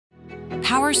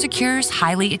PowerSecure's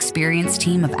highly experienced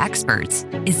team of experts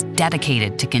is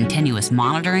dedicated to continuous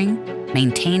monitoring,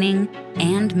 maintaining,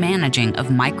 and managing of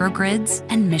microgrids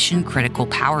and mission-critical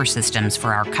power systems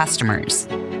for our customers.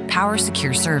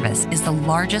 PowerSecure Service is the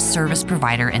largest service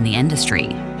provider in the industry.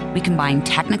 We combine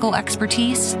technical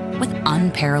expertise with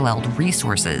unparalleled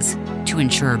resources to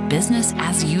ensure business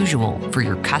as usual for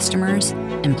your customers,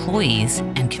 employees,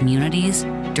 and communities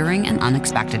during an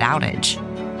unexpected outage.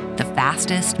 The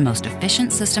fastest, most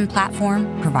efficient system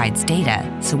platform provides data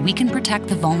so we can protect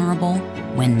the vulnerable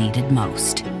when needed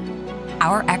most.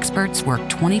 Our experts work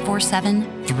 24/7,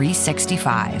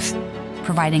 365,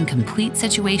 providing complete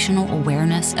situational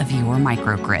awareness of your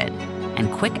microgrid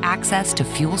and quick access to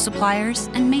fuel suppliers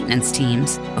and maintenance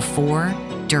teams before,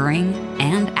 during,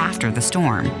 and after the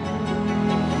storm.